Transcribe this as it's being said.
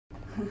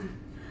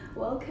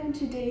Welcome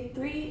to day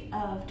 3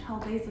 of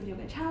 12 Days of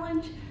Yoga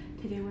Challenge.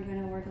 Today we're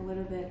going to work a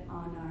little bit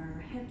on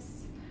our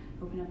hips,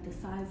 open up the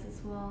sides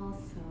as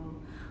well.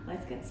 So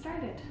let's get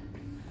started.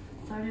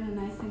 Start in a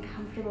nice and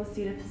comfortable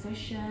seated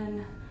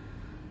position.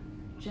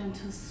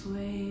 Gentle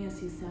sway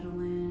as you settle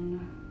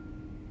in.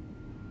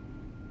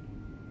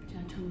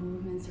 Gentle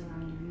movements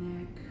around your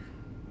neck.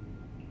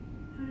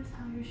 Notice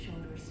how your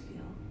shoulders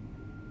feel.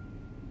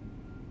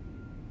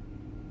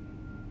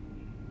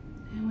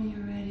 And when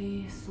you're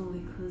ready,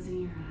 slowly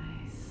closing your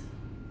eyes.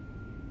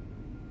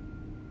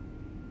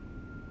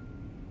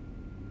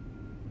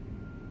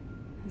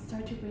 And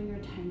start to bring your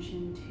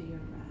attention to your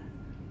breath.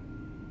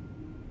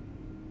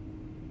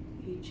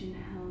 Each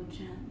inhale,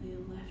 gently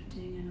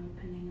lifting and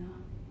opening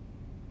up.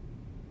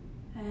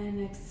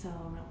 And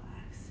exhale,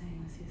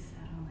 relaxing as you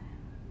settle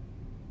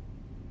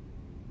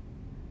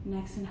in.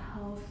 Next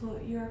inhale,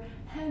 float your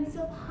hands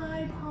up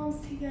high,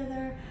 palms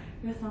together,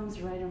 your thumbs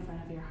right in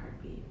front of your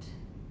heartbeat.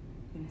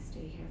 You're going to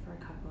stay here for a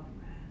couple of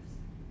breaths.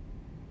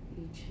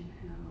 Each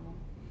inhale,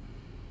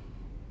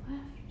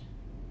 lift,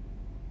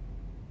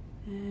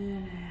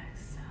 and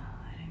exhale,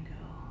 letting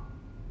go.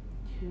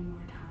 2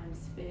 more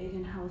times. Big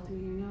inhale through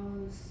your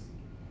nose,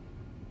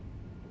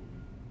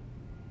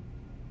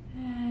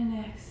 and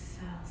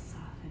exhale,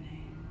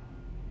 softening.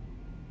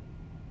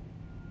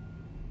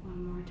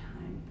 1 more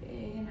time.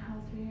 Big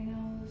inhale through your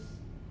nose,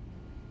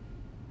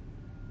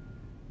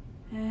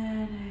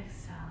 and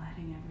exhale,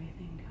 letting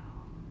everything go.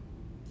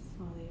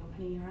 Slowly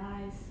opening your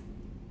eyes.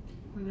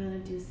 We're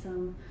going to do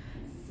some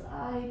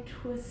side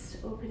twist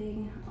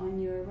opening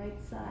on your right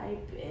side.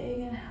 Big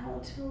inhale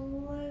to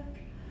lift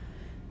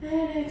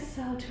and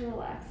exhale to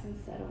relax and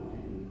settle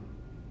in.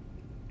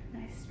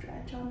 Nice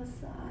stretch on the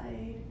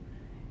side.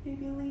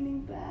 Maybe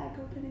leaning back,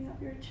 opening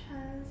up your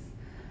chest.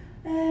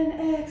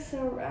 And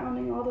exhale,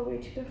 rounding all the way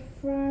to the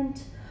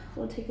front.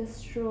 We'll take a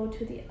stroll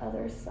to the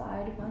other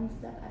side, 1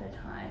 step at a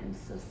time.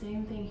 So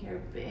same thing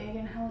here. Big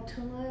inhale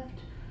to lift.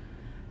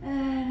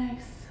 And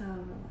exhale,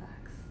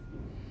 relax.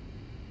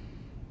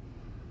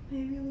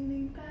 Maybe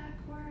leaning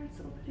backwards,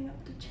 opening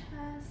up the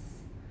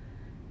chest.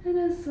 And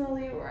then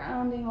slowly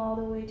rounding all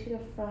the way to the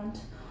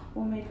front.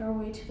 We'll make our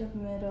way to the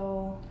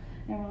middle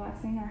and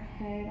relaxing our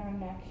head, our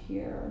neck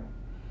here.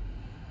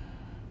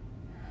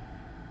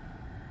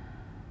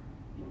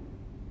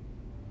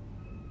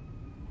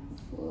 And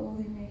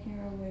slowly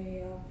making our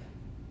way up.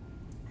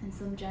 And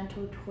some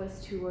gentle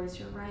twist towards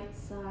your right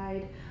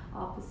side,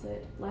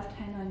 opposite, left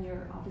hand on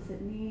your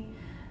opposite knee,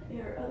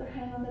 your other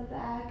hand on the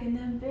back, and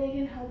then big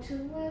inhale to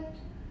lift,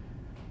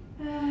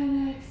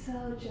 and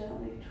exhale,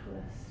 gently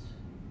twist.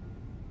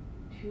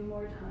 2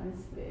 more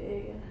times,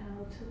 big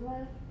inhale to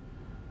lift,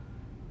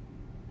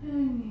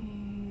 and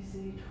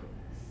easy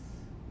twist.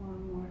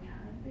 1 more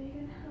time, big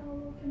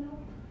inhale, open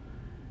up,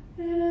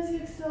 and as you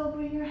exhale,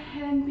 bring your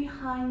hand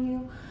behind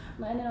you,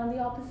 land it on the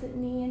opposite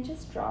knee and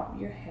just drop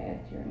your head,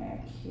 your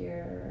neck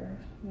here.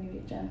 Maybe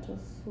a gentle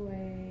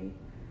sway.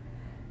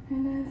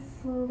 And then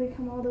slowly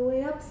come all the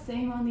way up.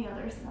 Same on the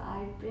other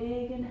side.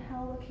 Big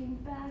inhale, looking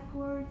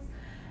backwards.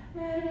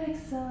 And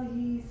exhale,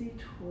 easy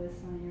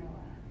twist on your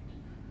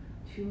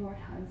left. 2 more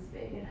times.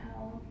 Big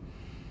inhale.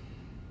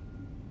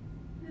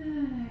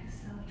 And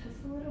exhale,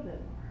 just a little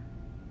bit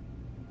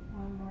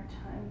more. 1 more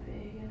time.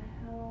 Big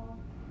inhale.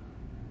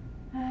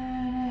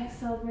 And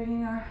exhale,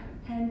 bringing our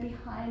hand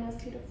behind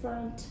us to the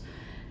front,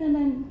 and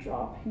then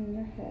dropping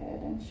your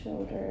head and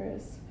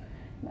shoulders.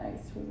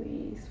 Nice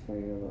release for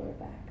your lower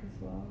back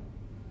as well.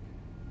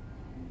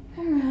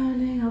 And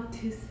rounding up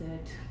to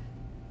sit.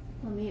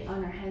 We'll meet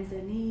on our hands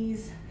and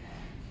knees.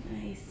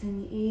 Nice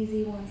and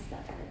easy, 1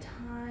 step at a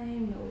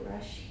time. No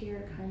rush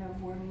here, kind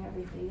of warming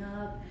everything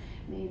up.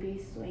 Maybe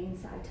swaying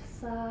side to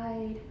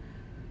side.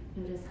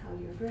 Notice how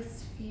your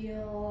wrists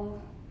feel.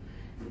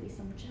 Maybe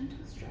some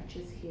gentle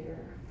stretches here.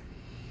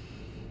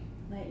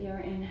 Let your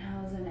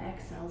inhales and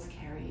exhales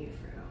carry you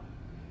through.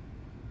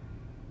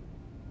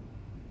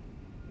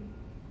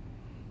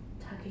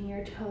 Tucking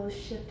your toes,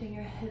 shifting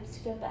your hips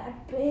to the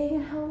back. Big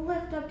inhale,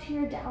 lift up to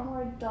your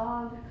downward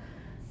dog.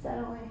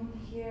 Settling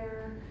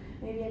here.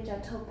 Maybe a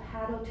gentle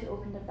paddle to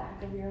open the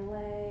back of your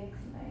legs.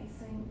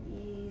 Nice and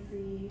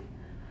easy.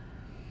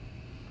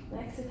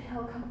 Next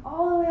inhale, come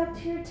all the way up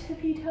to your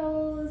tippy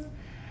toes.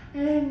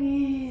 And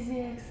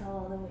easy exhale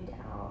all the way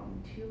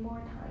down. 2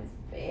 more times.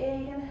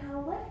 Big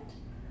inhale, lift.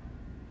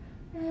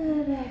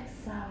 And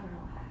exhale,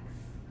 relax.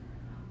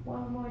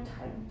 1 more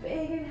time.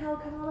 Big inhale,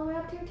 come all the way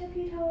up to your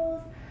tippy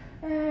toes.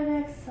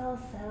 And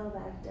exhale, settle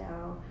back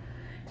down.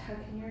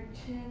 Tucking your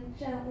chin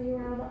gently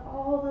around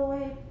all the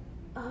way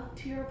up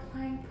to your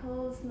plank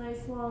pose.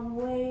 Nice long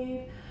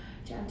wave.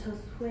 Gentle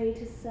sway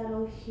to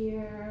settle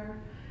here.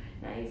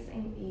 Nice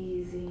and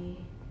easy.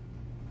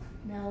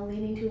 Now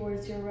leaning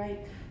towards your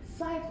right.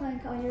 Side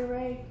plank on your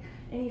right.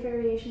 Any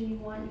variation you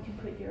want, you can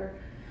put your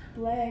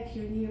leg,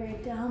 your knee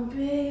right down.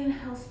 Big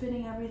inhale,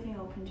 spinning everything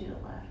open to the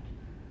left.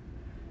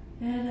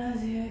 And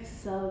as you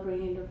exhale,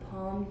 bringing the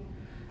palm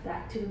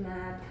back to the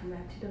mat, come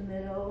back to the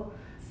middle,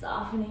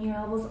 softening your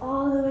elbows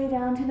all the way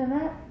down to the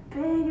mat.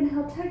 big.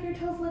 Inhale, tuck your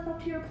toes, lift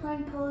up to your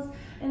plank pose,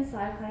 and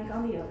side plank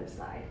on the other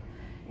side.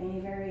 Any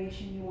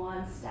variation you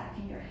want,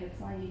 stacking your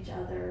hips on each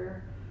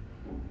other.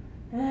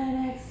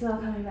 And exhale,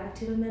 coming back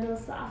to the middle,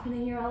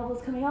 softening your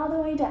elbows, coming all the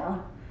way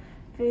down.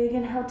 Big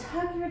inhale,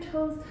 tuck your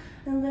toes,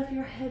 and lift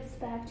your hips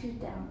back to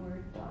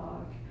downward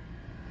dog.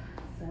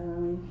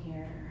 Settling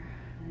here,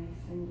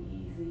 nice and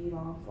easy,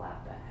 long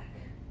flat back.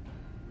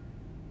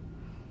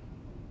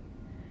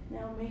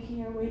 Now making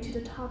your way to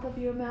the top of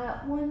your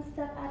mat, one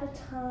step at a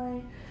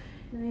time.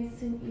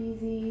 Nice and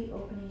easy,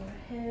 opening your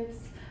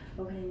hips,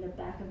 opening the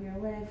back of your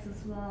legs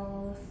as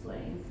well,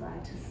 swaying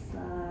side to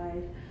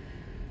side.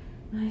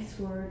 Nice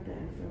forward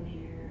bend from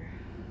here.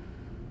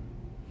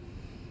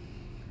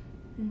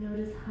 And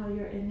notice how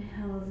your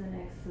inhales and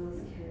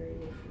exhales carry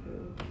you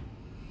through.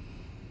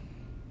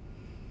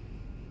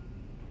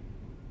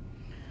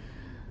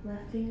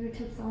 Left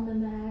fingertips on the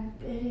mat,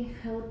 big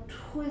inhale,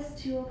 twist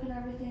to open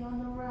everything on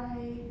the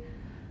right.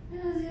 And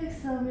as you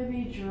exhale,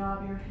 maybe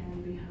drop your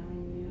hand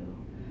behind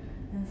you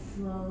and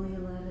slowly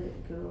let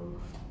it go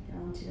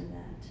down to the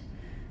mat.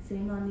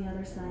 Same on the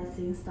other side,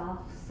 staying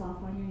soft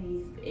on your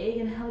knees. Big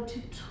inhale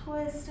to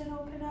twist and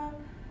open up.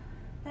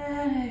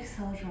 And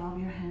exhale, drop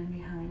your hand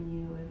behind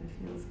you if it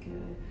feels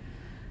good.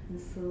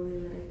 And slowly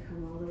let it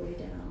come all the way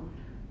down.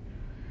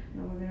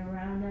 Now we're going to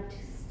round up to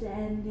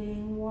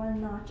standing,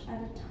 one notch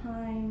at a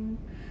time.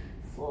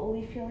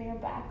 Slowly feel your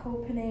back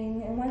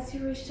opening. And once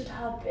you reach the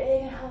top,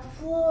 big inhale,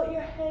 float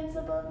your hands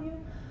above you.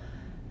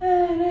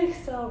 And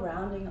exhale,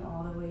 rounding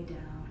all the way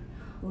down.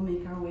 We'll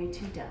make our way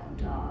to down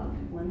dog.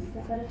 One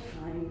step at a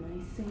time,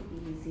 nice and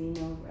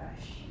easy, no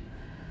rush.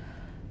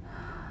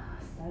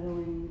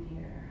 Settling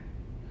here.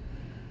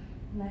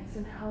 Next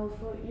inhale,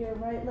 float your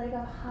right leg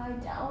up high,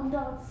 down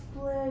dog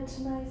split,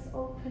 nice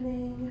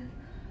opening.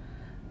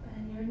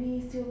 Bend your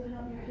knees to open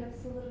up your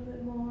hips a little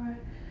bit more.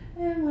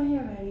 And when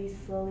you're ready,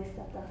 slowly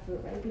step that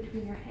foot right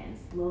between your hands,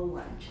 low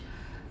lunge,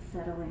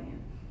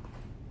 settling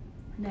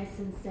in. Nice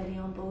and steady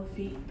on both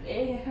feet,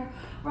 big inhale,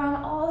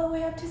 round all the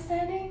way up to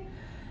standing.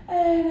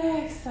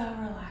 And exhale,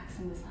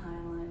 relaxing this high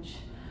lunge.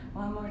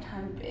 One more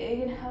time, big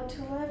inhale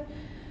to lift.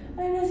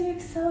 And as you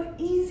exhale,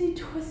 easy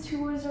twist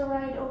towards the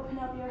right. Open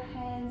up your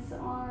hands,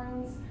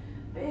 arms.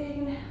 Big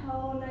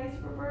inhale, nice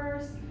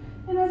reverse.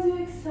 And as you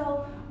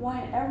exhale,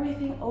 wind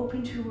everything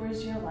open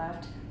towards your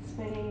left.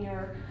 Spinning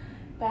your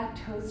back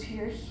toes to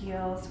your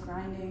heels,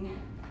 grinding.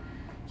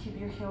 Keep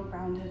your heel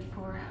grounded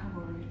for a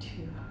warrior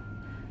two.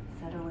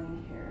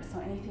 Settling here. So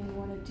anything you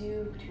want to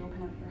do to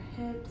open up your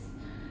hips.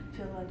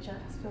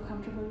 Feel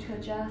comfortable to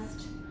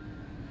adjust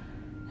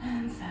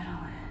and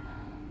settle in.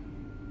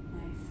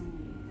 Nice and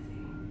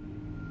easy.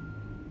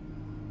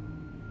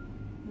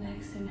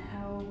 Next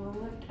inhale, we'll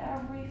lift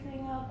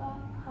everything up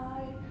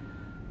high.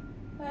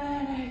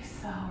 And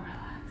exhale,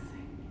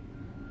 relaxing.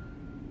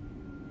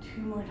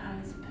 Two more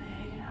times,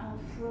 big inhale,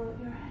 float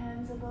your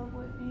hands above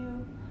with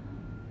you.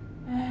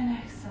 And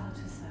exhale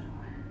to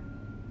settle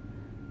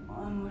in.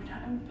 One more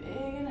time,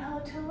 big inhale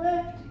to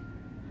lift.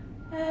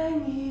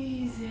 And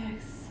easy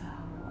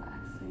exhale,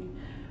 relaxing.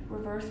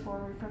 Reverse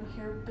forward from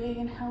here. Big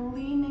inhale,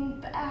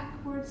 leaning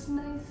backwards,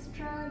 nice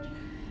stretch.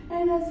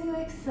 And as you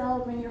exhale,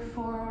 bring your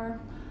forearm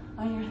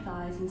on your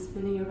thighs and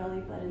spinning your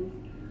belly button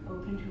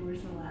open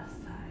towards the left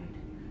side.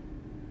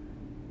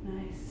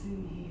 Nice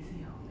and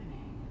easy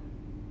opening.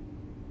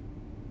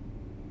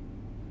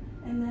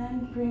 And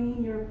then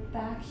bringing your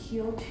back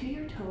heel to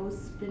your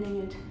toes, spinning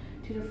it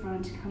to the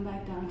front. Come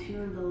back down to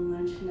your low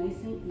lunge,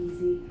 nice and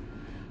easy.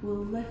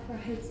 We'll lift our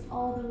hips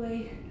all the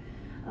way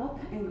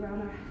up and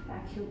ground our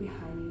back heel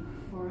behind you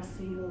for a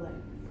single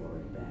leg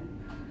forward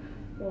bend.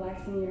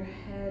 Relaxing your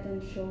head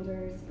and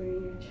shoulders,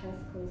 bringing your chest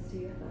close to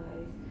your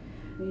thighs.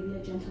 Maybe a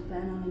gentle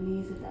bend on the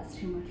knees if that's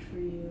too much for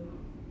you.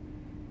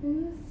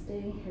 And just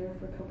staying here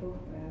for a couple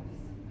of breaths.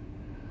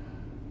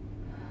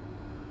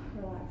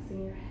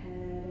 Relaxing your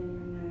head and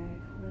your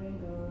neck, letting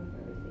go of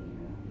everything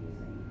you're not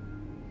using.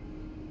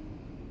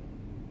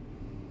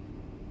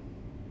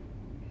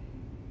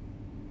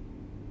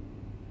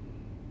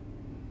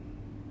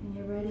 When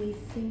you're ready,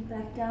 sink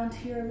back down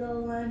to your low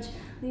lunge,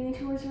 leaning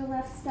towards your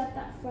left, step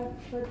that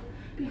front foot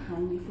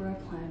behind you for a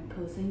plank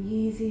pose, and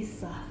easy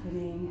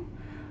softening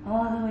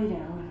all the way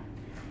down.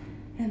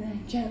 And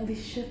then gently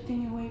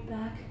shifting your weight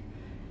back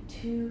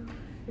to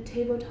the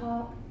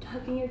tabletop,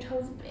 tucking your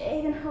toes,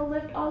 big inhale,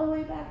 lift all the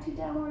way back to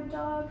downward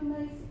dog,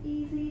 nice,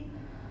 easy.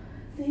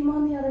 Same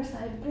on the other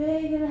side,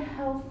 big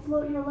inhale,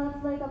 float your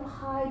left leg up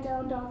high,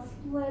 down dog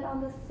split on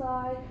the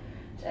side,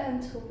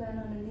 gentle bend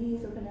on the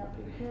knees, open up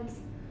your hips.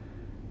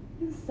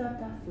 And step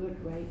that foot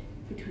right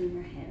between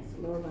your hands,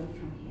 low lunge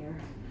from here.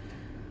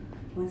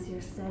 Once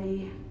you're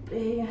steady,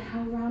 big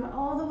inhale, round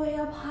all the way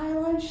up, high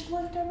lunge,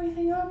 lift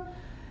everything up,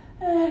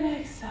 and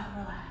exhale,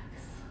 relax.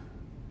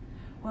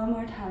 One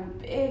more time,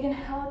 big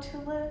inhale to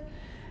lift,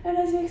 and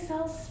as you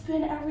exhale,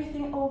 spin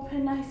everything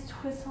open, nice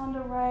twist on the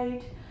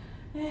right.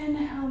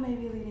 Inhale,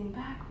 maybe leaning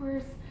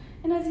backwards,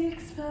 and as you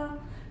exhale,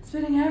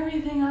 spinning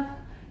everything up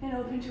and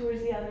open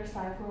towards the other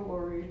side for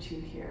warrior two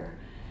here.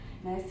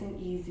 Nice and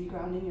easy,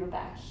 grounding your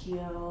back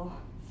heel,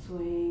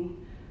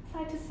 swing,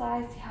 side to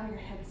side, see how your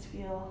hips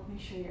feel. Make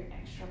sure you're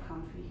extra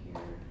comfy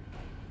here.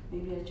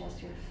 Maybe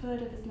adjust your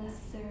foot if it's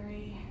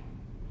necessary.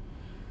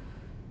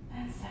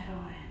 And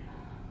settle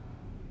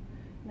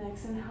in.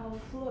 Next inhale,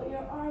 float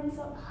your arms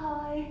up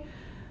high.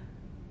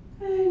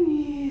 And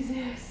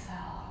easy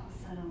exhale,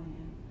 settle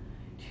in.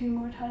 2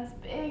 more times,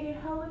 big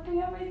inhale,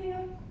 lifting everything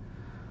up.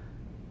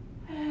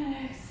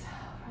 And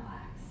exhale,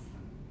 relax.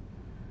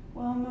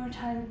 1 more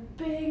time,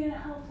 big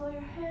inhale, float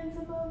your hands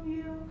above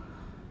you.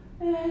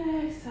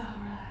 And exhale,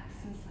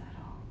 relax and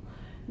settle.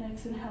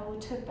 Next inhale, we'll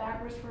tip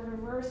backwards for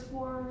reverse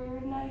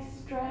warrior. Nice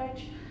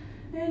stretch.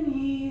 And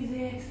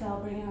easy exhale,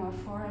 bringing our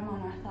forearm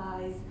on our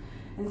thighs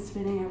and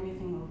spinning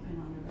everything open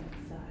on the right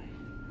side.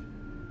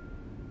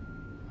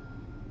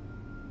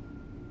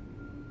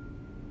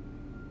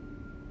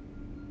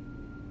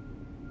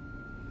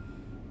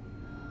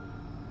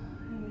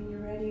 And when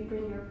you're ready,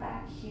 bring your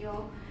back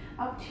heel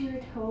up to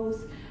your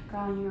toes.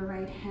 Ground your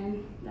right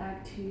hand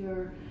back to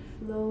your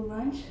low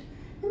lunge.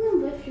 And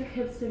then lift your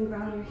hips and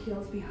ground your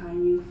heels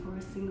behind you for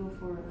a single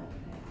forward leg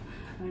lift.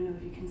 I don't know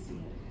if you can see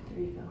it.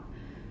 There you go.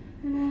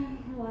 And then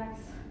relax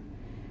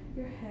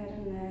your head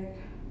and neck.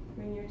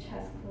 Bring your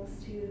chest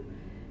close to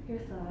your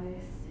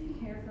thighs. Stay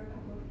here for a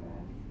couple of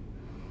breaths.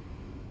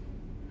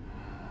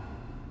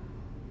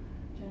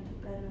 Gentle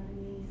bend on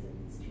the knees if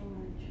it's too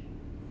much.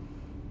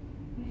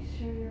 Make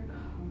sure you're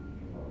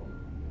comfortable.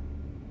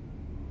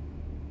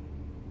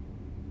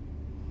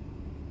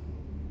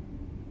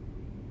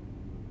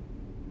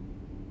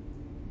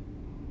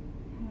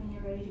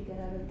 Ready to get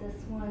out of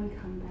this one,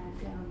 come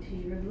back down to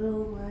your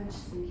low lunge,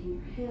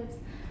 sinking your hips,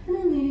 and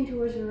then leaning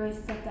towards your right,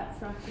 step that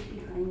front foot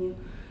behind you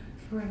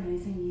for a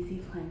nice and easy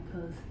plank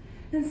pose.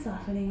 Then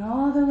softening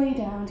all the way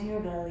down to your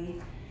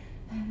belly,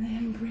 and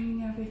then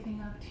bring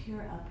everything up to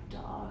your up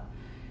dog.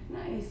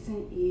 Nice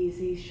and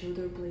easy,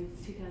 shoulder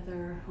blades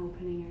together,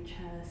 opening your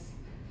chest.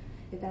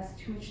 If that's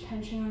too much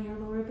tension on your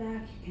lower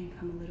back, you can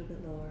come a little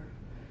bit lower.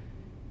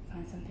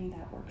 Find something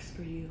that works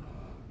for you.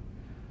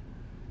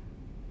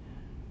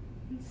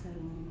 And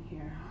settle in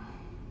here.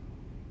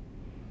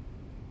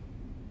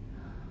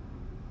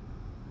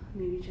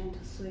 Maybe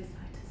gentle sway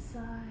side to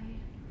side.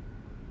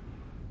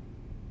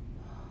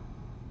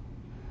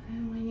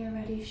 And when you're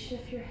ready,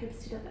 shift your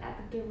hips to the back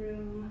of the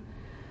room.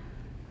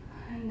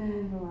 And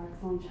then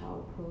relax on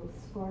child pose,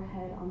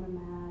 forehead on the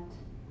mat.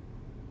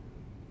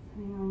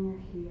 Sitting on your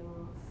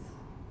heels.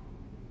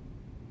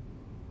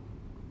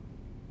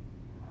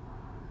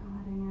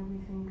 Letting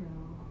everything go.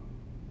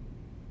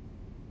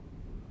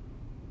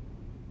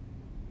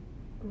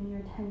 Bring your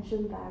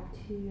attention back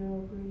to your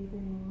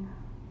breathing.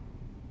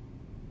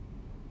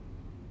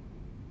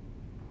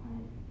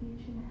 Let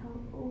each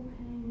inhale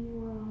opening you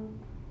up.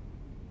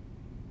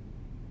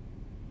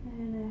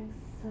 And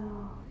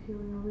exhale,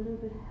 feeling a little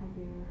bit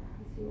heavier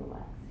as you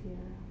relax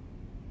here.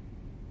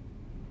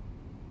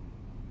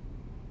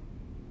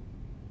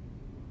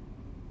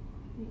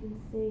 You can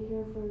stay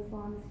here for as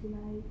long as you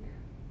like.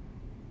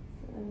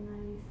 So a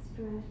nice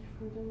stretch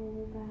for the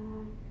lower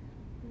back,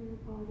 for your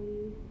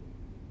body.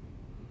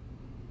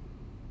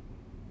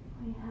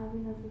 When you have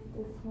enough of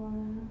this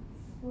one,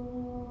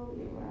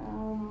 slowly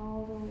round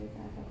all the way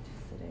back up to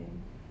sitting.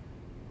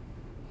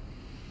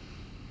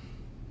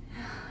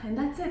 And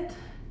that's it.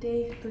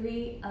 Day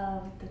 3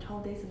 of the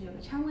 12 Days of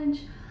Yoga Challenge.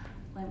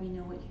 Let me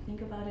know what you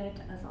think about it,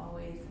 as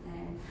always.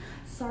 And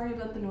sorry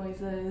about the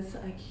noises.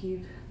 I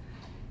keep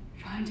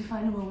trying to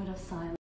find a moment of silence.